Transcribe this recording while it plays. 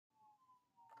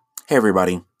Hey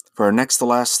everybody, for our next to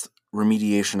last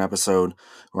remediation episode,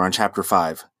 we're on chapter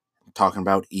 5, talking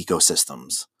about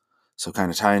ecosystems. So kind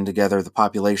of tying together the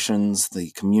populations,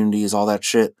 the communities, all that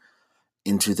shit,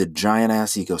 into the giant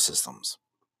ass ecosystems.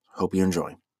 Hope you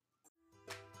enjoy.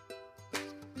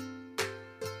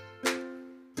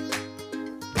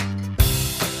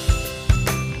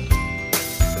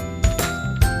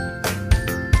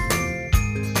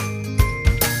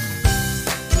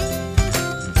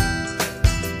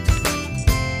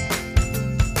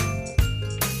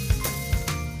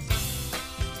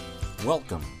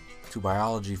 Welcome to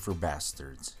Biology for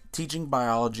Bastards, teaching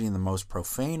biology in the most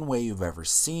profane way you've ever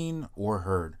seen or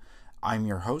heard. I'm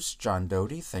your host, John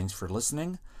Doty. Thanks for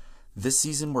listening. This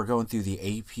season, we're going through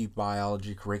the AP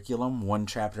Biology curriculum, one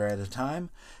chapter at a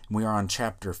time, and we are on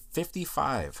chapter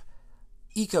 55,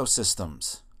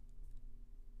 Ecosystems.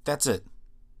 That's it.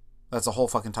 That's a whole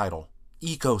fucking title.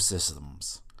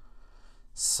 Ecosystems.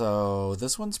 So,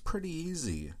 this one's pretty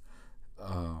easy,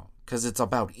 because it's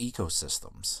about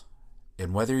ecosystems.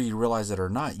 And whether you realize it or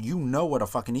not, you know what a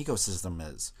fucking ecosystem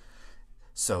is.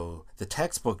 So, the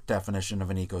textbook definition of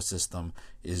an ecosystem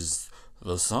is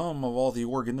the sum of all the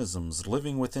organisms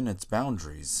living within its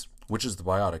boundaries, which is the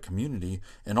biotic community,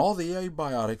 and all the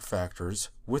abiotic factors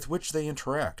with which they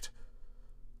interact.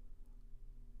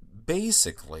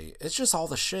 Basically, it's just all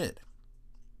the shit.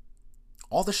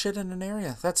 All the shit in an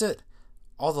area. That's it.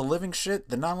 All the living shit,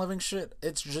 the non-living shit,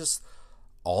 it's just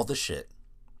all the shit.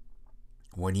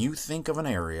 When you think of an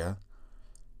area,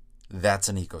 that's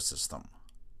an ecosystem.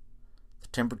 The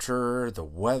temperature, the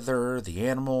weather, the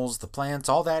animals, the plants,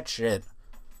 all that shit,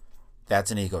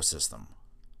 that's an ecosystem.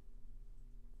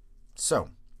 So,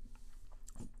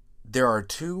 there are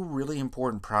two really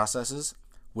important processes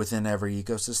within every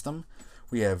ecosystem.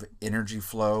 We have energy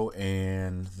flow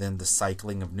and then the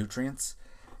cycling of nutrients.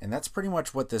 And that's pretty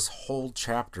much what this whole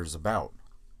chapter is about.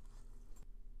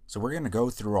 So we're going to go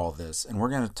through all this, and we're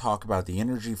going to talk about the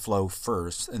energy flow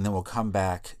first, and then we'll come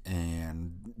back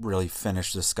and really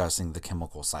finish discussing the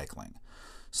chemical cycling.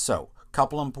 So, a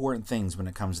couple important things when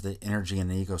it comes to energy in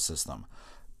the ecosystem.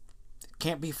 It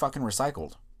can't be fucking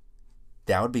recycled.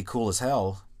 That would be cool as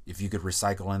hell if you could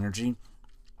recycle energy,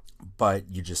 but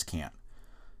you just can't.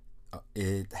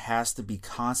 It has to be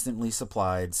constantly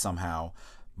supplied somehow.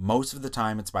 Most of the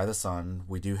time it's by the sun.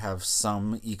 We do have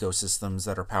some ecosystems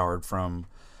that are powered from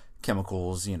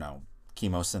chemicals,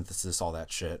 chemosynthesis, all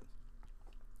that shit.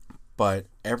 But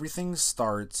everything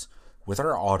starts with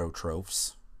our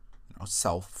autotrophs,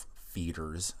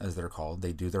 self-feeders, as they're called.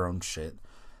 They do their own shit.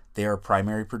 They are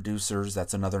primary producers.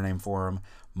 That's another name for them.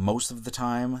 Most of the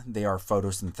time, they are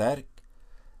photosynthetic.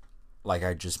 Like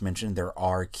I just mentioned, there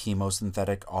are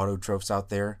chemosynthetic autotrophs out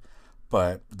there,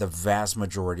 but the vast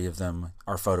majority of them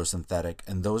are photosynthetic,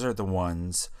 and those are the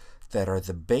ones that are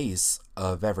the base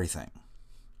of everything,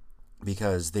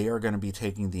 because they are going to be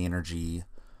taking the energy,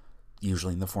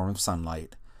 usually in the form of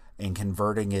sunlight, and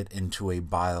converting it into a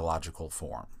biological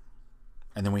form.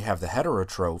 And then we have the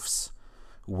heterotrophs,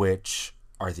 which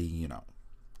are the,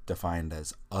 defined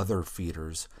as other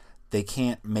feeders. They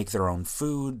can't make their own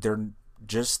food. They're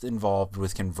just involved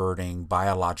with converting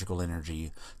biological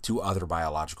energy to other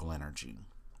biological energy.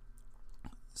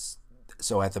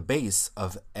 So at the base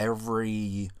of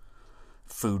every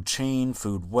food chain,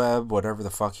 food web, whatever the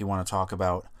fuck you want to talk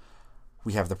about,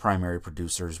 we have the primary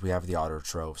producers, we have the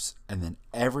autotrophs, and then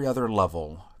every other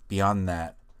level beyond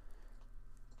that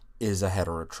is a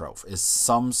heterotroph, is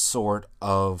some sort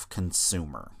of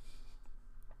consumer.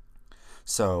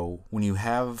 So when you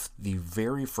have the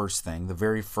very first thing, the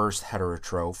very first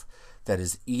heterotroph that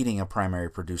is eating a primary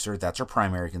producer, that's our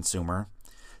primary consumer.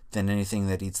 Then anything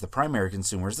that eats the primary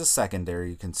consumer is the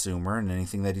secondary consumer, and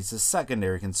anything that eats the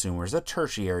secondary consumer is a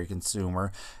tertiary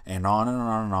consumer, and on and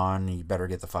on and on. You better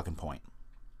get the fucking point.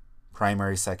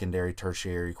 Primary, secondary,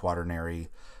 tertiary, quaternary.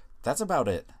 That's about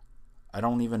it. I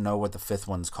don't even know what the fifth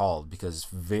one's called, because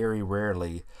very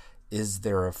rarely is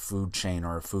there a food chain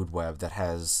or a food web that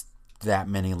has that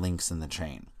many links in the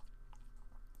chain.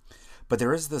 But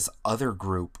there is this other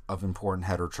group of important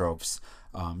heterotrophs,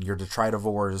 your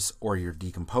detritivores or your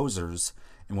decomposers,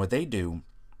 and what they do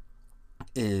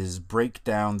is break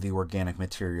down the organic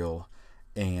material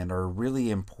and are really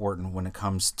important when it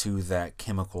comes to that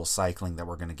chemical cycling that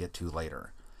we're going to get to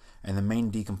later. And the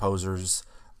main decomposers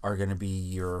are going to be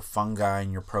your fungi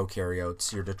and your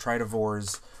prokaryotes. Your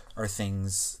detritivores are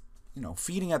things,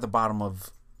 feeding at the bottom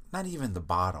of, not even the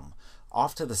bottom,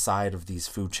 off to the side of these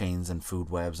food chains and food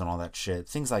webs and all that shit.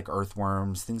 Things like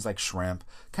earthworms, things like shrimp,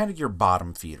 kind of your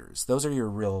bottom feeders. Those are your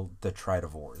real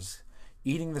detritivores.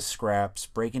 Eating the scraps,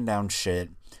 breaking down shit,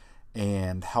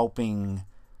 and helping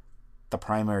the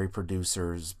primary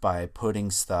producers by putting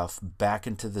stuff back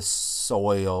into the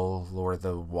soil or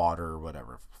the water or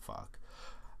whatever fuck,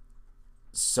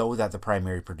 so that the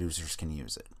primary producers can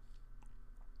use it.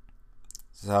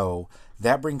 So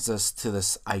that brings us to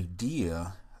this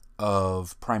idea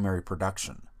of primary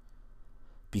production,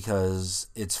 because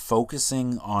it's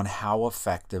focusing on how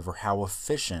effective or how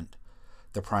efficient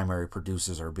the primary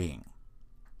producers are being.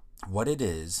 What it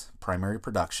is, primary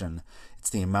production, it's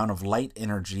the amount of light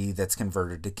energy that's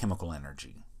converted to chemical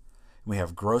energy. We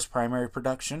have gross primary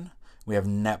production, we have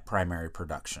net primary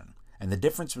production. And the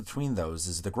difference between those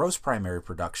is the gross primary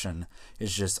production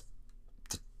is just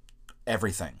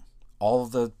everything, all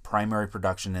of the primary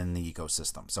production in the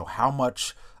ecosystem. So how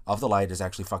much of the light is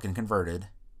actually fucking converted,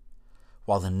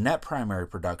 while the net primary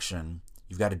production,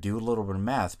 you've got to do a little bit of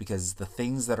math, because the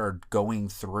things that are going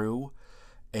through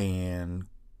and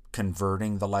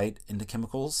converting the light into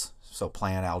chemicals, so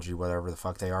plant, algae, whatever the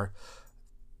fuck they are,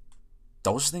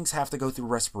 those things have to go through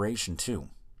respiration too.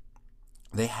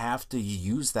 They have to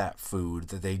use that food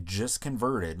that they just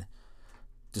converted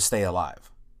to stay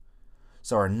alive.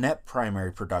 So our net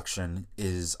primary production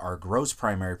is our gross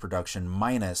primary production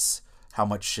minus how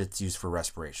much shit's used for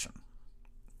respiration.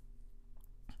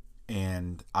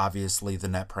 And obviously the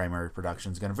net primary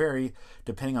production is going to vary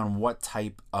depending on what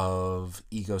type of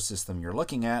ecosystem you're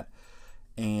looking at.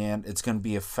 And it's going to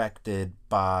be affected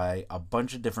by a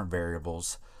bunch of different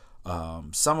variables.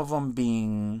 Some of them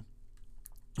being,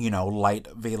 light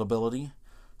availability.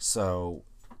 So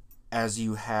as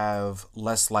you have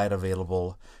less light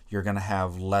available, you're going to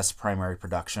have less primary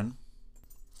production.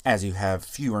 As you have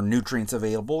fewer nutrients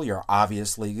available, you're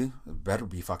obviously, better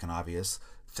be fucking obvious,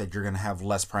 that you're going to have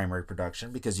less primary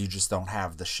production because you just don't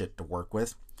have the shit to work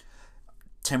with.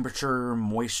 Temperature,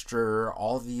 moisture,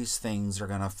 all these things are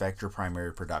going to affect your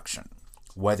primary production,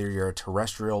 whether you're a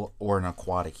terrestrial or an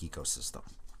aquatic ecosystem.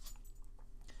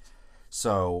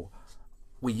 So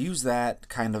we use that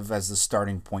kind of as the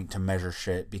starting point to measure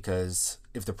shit, because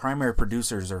if the primary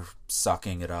producers are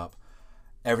sucking it up,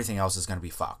 everything else is going to be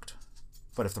fucked.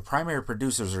 But if the primary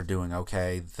producers are doing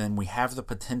okay, then we have the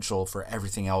potential for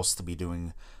everything else to be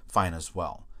doing fine as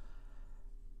well.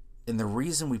 And the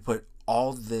reason we put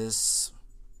all this,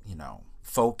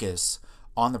 focus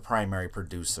on the primary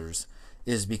producers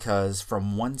is because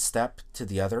from one step to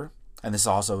the other, and this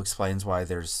also explains why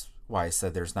I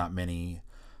said there's not many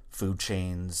food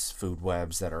chains, food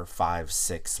webs that are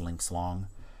 5-6 links long,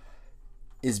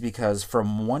 is because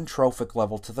from one trophic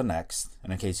level to the next,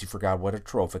 and in case you forgot what a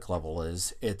trophic level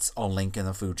is, it's a link in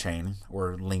the food chain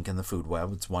or link in the food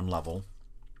web. It's one level.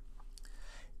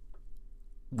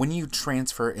 When you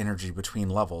transfer energy between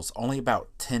levels, only about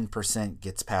 10%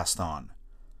 gets passed on.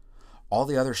 All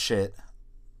the other shit,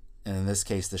 and in this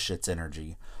case the shit's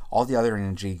energy, all the other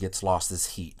energy gets lost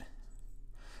as heat.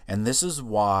 And this is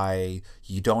why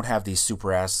you don't have these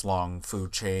super ass long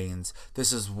food chains.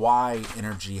 This is why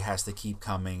energy has to keep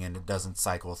coming and it doesn't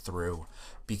cycle through,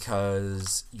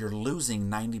 because you're losing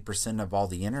 90% of all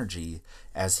the energy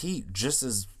as heat, just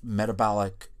as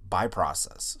metabolic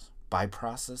byproducts.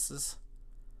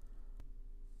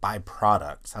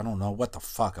 I don't know what the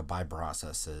fuck a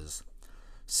byprocess is.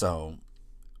 So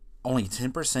only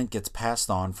 10% gets passed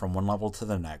on from one level to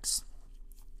the next.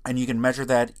 And you can measure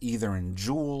that either in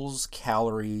joules,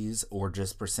 calories, or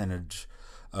just percentage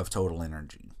of total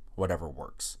energy, whatever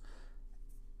works.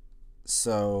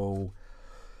 So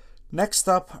next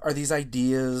up are these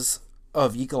ideas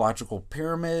of ecological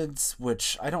pyramids,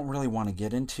 which I don't really want to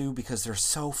get into because they're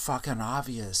so fucking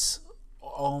obvious.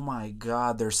 Oh my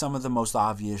god, they're some of the most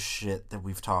obvious shit that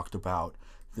we've talked about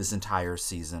this entire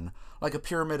season. Like a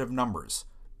pyramid of numbers.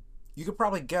 You could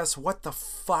probably guess what the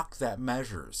fuck that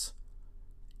measures.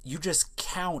 You just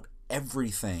count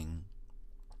everything,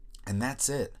 and that's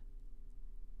it.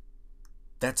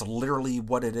 That's literally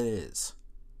what it is.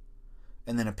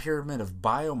 And then a pyramid of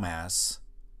biomass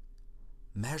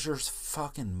measures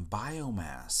fucking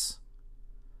biomass.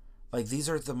 Like, these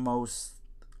are the most,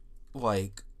 I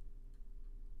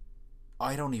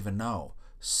don't even know.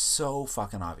 So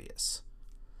fucking obvious.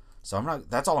 So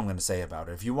that's all I'm going to say about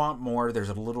it. If you want more, there's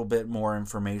a little bit more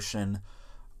information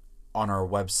on our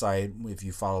website if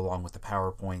you follow along with the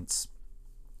PowerPoints.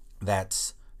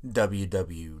 That's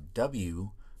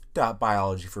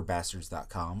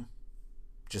www.biologyforbastards.com.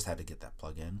 Just had to get that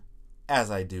plug in, as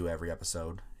I do every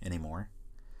episode anymore.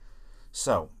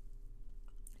 So,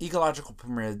 ecological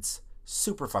pyramids,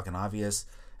 super fucking obvious,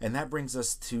 and that brings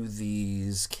us to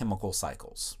these chemical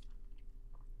cycles.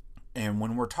 And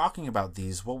when we're talking about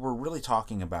these, what we're really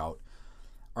talking about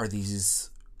are these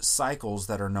cycles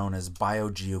that are known as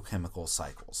biogeochemical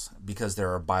cycles, because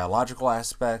there are biological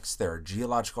aspects, there are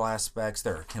geological aspects,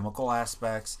 there are chemical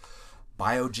aspects.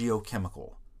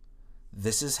 Biogeochemical.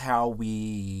 This is how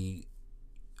we,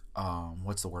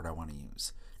 what's the word I want to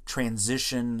use?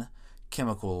 Transition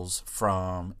chemicals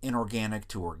from inorganic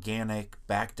to organic,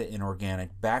 back to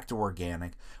inorganic, back to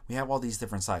organic. We have all these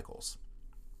different cycles.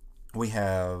 We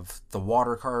have the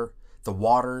water,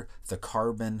 the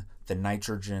carbon, the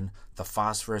nitrogen, the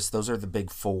phosphorus. Those are the big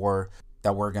four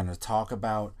that we're going to talk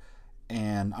about.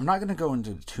 And I'm not going to go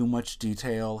into too much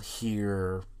detail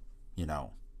here,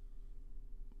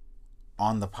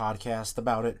 on the podcast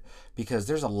about it, because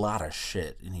there's a lot of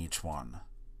shit in each one.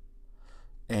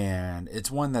 And it's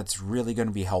one that's really going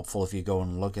to be helpful if you go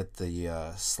and look at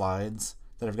the slides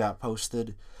that I've got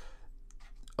posted.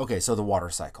 Okay, so the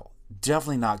water cycle.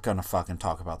 Definitely not going to fucking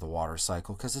talk about the water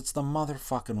cycle, because it's the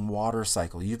motherfucking water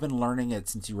cycle. You've been learning it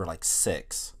since you were like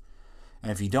 6.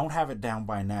 And if you don't have it down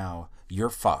by now, you're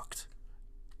fucked.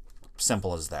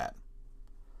 Simple as that.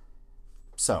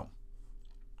 So,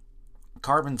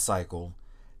 carbon cycle.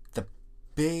 The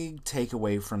big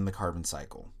takeaway from the carbon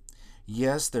cycle.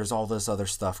 Yes, there's all this other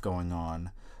stuff going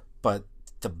on, but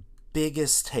the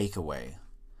biggest takeaway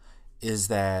is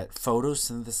that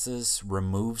photosynthesis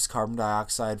removes carbon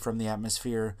dioxide from the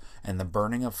atmosphere, and the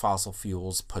burning of fossil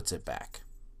fuels puts it back.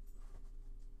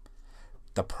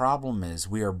 The problem is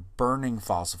we are burning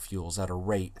fossil fuels at a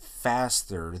rate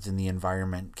faster than the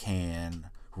environment can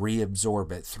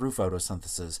reabsorb it through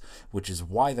photosynthesis, which is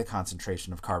why the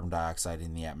concentration of carbon dioxide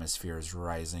in the atmosphere is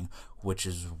rising, which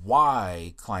is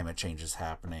why climate change is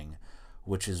happening,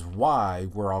 which is why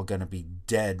we're all going to be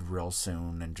dead real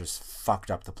soon and just fucked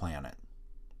up the planet.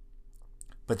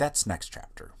 But that's next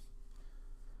chapter.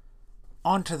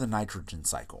 On to the nitrogen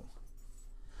cycle.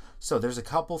 So there's a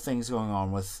couple things going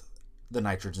on with the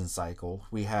nitrogen cycle.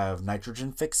 We have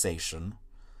nitrogen fixation.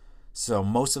 So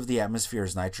most of the atmosphere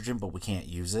is nitrogen, but we can't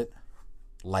use it.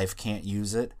 Life can't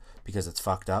use it because it's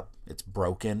fucked up. It's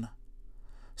broken.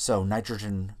 So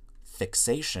nitrogen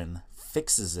fixation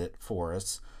fixes it for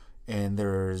us. And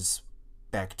there's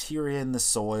bacteria in the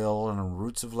soil and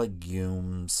roots of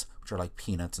legumes, which are like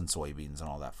peanuts and soybeans and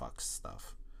all that fuck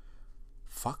stuff.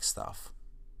 Fuck stuff.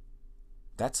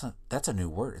 That's a new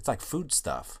word. It's like food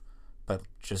stuff, but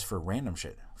just for random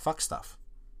shit. Fuck stuff.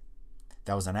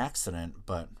 That was an accident,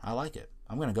 but I like it.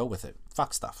 I'm going to go with it.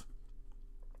 Fuck stuff.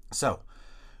 So,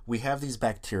 we have these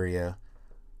bacteria,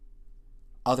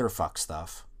 other fuck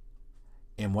stuff,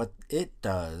 and what it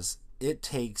does, it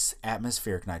takes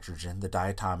atmospheric nitrogen, the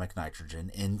diatomic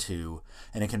nitrogen, and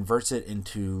it converts it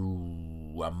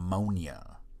into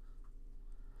ammonia.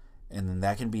 And then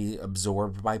that can be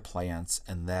absorbed by plants,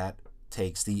 and that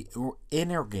takes the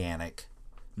inorganic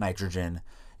nitrogen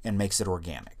and makes it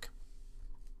organic.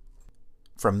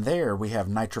 From there, we have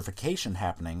nitrification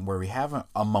happening, where we have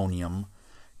ammonium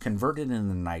converted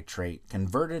into nitrate. I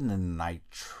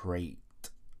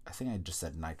think I just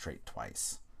said nitrate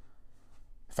twice.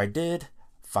 If I did,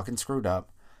 fucking screwed up.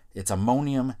 It's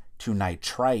ammonium to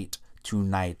nitrite to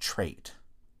nitrate.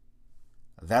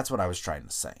 That's what I was trying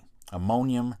to say.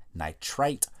 Ammonium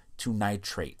nitrite to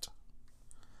nitrate.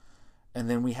 And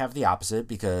then we have the opposite,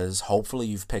 because hopefully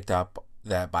you've picked up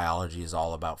that biology is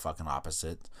all about fucking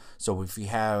opposite. So if you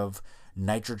have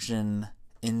nitrogen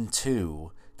N2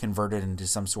 converted into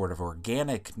some sort of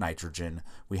organic nitrogen,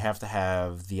 we have to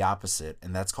have the opposite,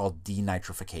 and that's called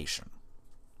denitrification.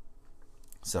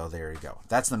 So there you go.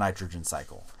 That's the nitrogen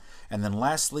cycle. And then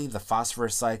lastly, the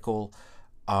phosphorus cycle.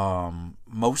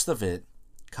 Most of it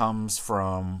comes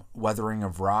from weathering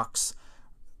of rocks,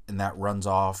 and that runs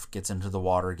off, gets into the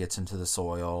water, gets into the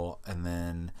soil, and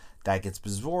then that gets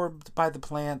absorbed by the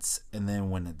plants, and then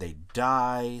when they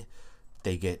die,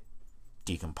 they get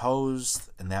decomposed,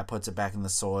 and that puts it back in the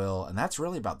soil, and that's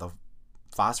really about the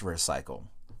phosphorus cycle.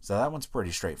 So that one's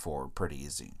pretty straightforward, pretty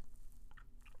easy.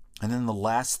 And then the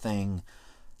last thing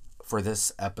for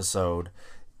this episode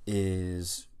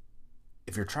is,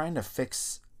 if you're trying to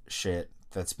fix shit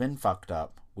that's been fucked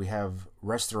up, we have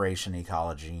restoration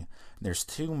ecology. There's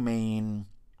two main,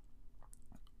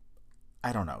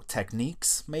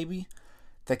 techniques maybe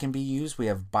that can be used. We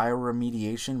have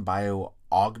bioremediation,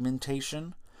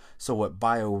 bioaugmentation. So what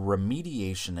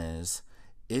bioremediation is,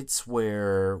 it's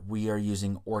where we are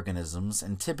using organisms,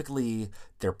 and typically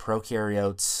they're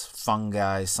prokaryotes,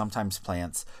 fungi, sometimes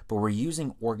plants, but we're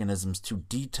using organisms to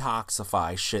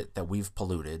detoxify shit that we've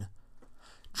polluted,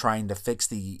 trying to fix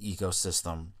the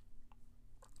ecosystem.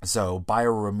 So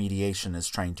bioremediation is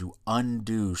trying to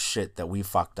undo shit that we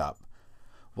fucked up,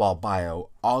 while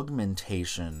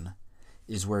bioaugmentation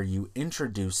is where you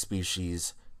introduce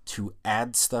species to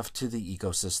add stuff to the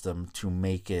ecosystem to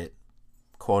make it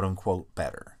quote unquote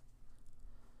better.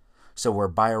 So where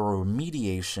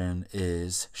bioremediation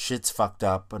is shit's fucked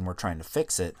up and we're trying to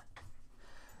fix it,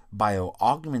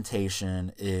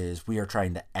 bioaugmentation is we are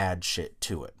trying to add shit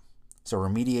to it. So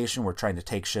remediation, we're trying to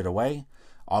take shit away.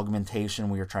 Augmentation,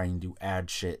 we are trying to add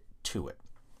shit to it.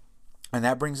 And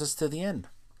that brings us to the end.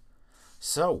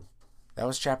 So, that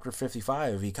was chapter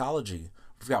 55 of Ecology.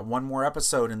 We've got one more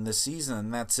episode in this season,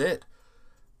 and that's it.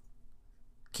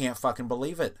 Can't fucking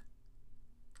believe it.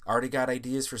 Already got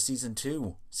ideas for season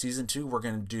 2. Season 2, we're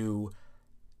going to do...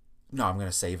 No, I'm going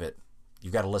to save it.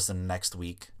 You got to listen next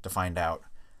week to find out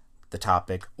the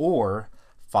topic. Or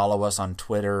follow us on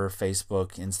Twitter,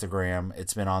 Facebook, Instagram.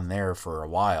 It's been on there for a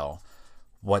while.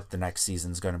 What the next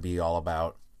season's going to be all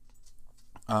about.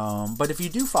 But if you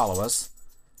do follow us...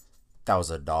 That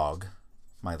was a dog.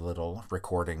 My little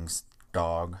recordings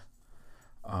dog.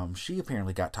 She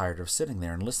apparently got tired of sitting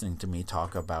there and listening to me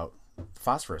talk about the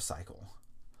phosphorus cycle.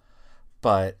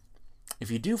 But if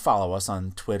you do follow us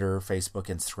on Twitter, Facebook,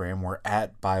 Instagram, we're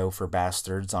at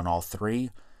Bio4Bastards on all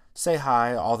three. Say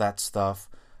hi, all that stuff.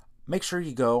 Make sure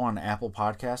you go on Apple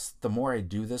Podcasts. The more I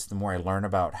do this, the more I learn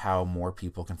about how more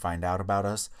people can find out about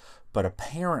us. But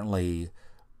apparently,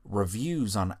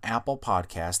 reviews on Apple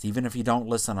Podcasts, even if you don't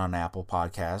listen on Apple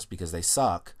Podcasts because they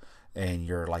suck and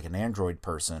you're like an Android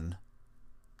person,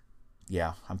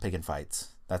 yeah, I'm picking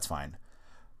fights. That's fine.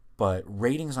 But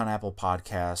ratings on Apple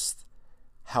Podcasts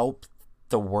help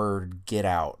the word get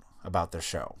out about the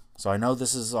show. So I know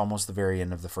this is almost the very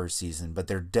end of the first season, but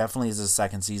there definitely is a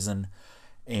second season,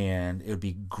 and it would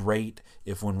be great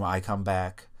if when I come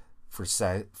back for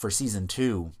season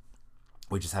 2,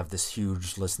 we just have this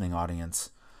huge listening audience.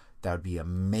 That would be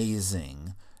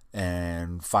amazing.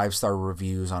 And 5-star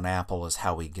reviews on Apple is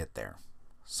how we get there.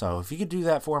 So if you could do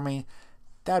that for me,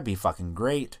 that'd be fucking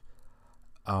great.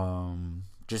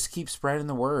 Just keep spreading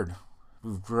the word.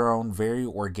 We've grown very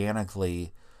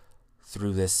organically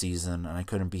through this season, and I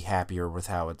couldn't be happier with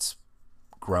how it's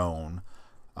grown.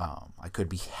 I could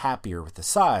be happier with the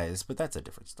size, but that's a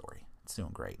different story. It's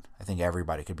doing great. I think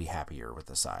everybody could be happier with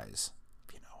the size.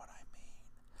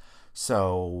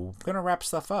 So, I'm going to wrap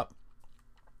stuff up.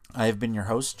 I have been your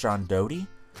host, John Doty.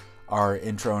 Our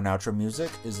intro and outro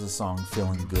music is the song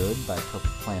Feeling Good by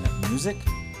Purple Planet Music.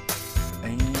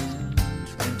 And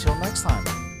until next time,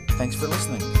 thanks for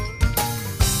listening.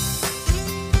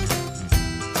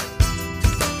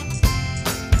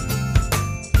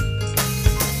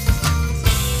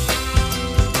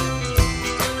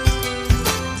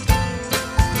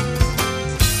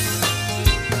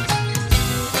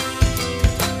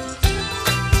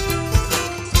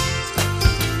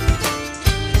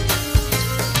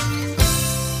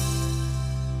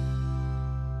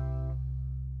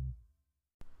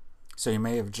 So you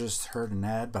may have just heard an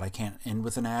ad, but I can't end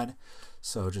with an ad.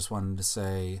 So just wanted to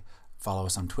say, follow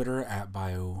us on Twitter at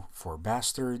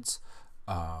Bio4Bastards.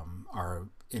 Our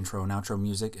intro and outro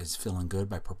music is Feeling Good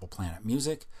by Purple Planet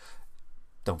Music.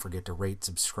 Don't forget to rate,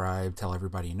 subscribe, tell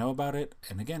everybody you know about it.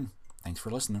 And again, thanks for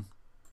listening.